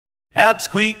At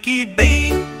Squeekybee,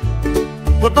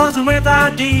 we're buzzing with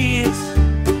ideas,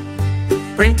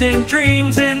 printing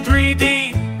dreams in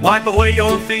 3D. Wipe away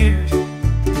your fears.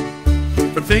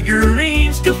 From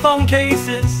figurines to phone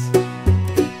cases,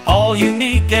 all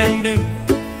unique and new,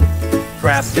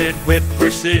 crafted with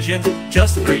precision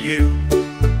just for you.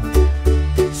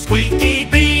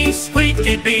 Squeekybee,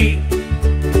 Squeekybee,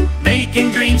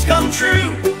 making dreams come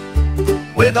true.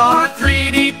 With our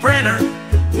 3D printer,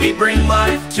 we bring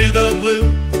life to the blue.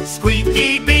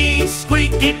 Squeekybee,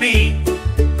 Squeekybee,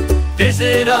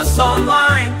 visit us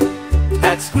online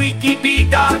at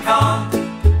squeekybee.com,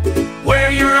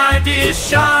 where your ideas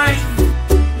shine.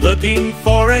 Looking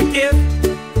for a gift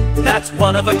that's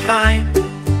one of a kind,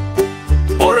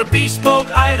 or a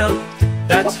bespoke item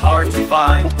that's hard to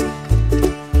find.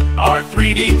 Our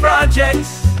 3D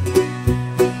projects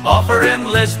offer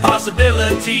endless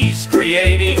possibilities,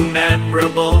 creating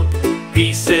memorable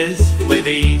pieces with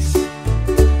ease.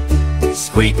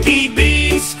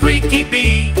 Squeekybee,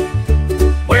 Squeekybee,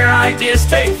 where ideas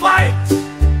take flight.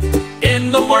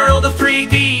 In the world of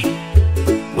 3D,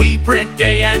 we print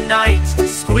day and night.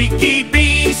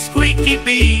 Squeekybee,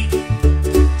 Squeekybee,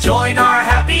 join our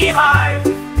happy hive,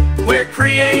 where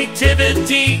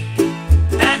creativity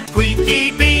and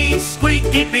Squeekybee,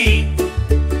 Squeekybee,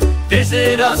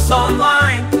 visit us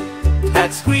online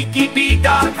at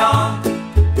squeekybee.com,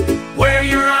 where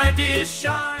your ideas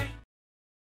shine.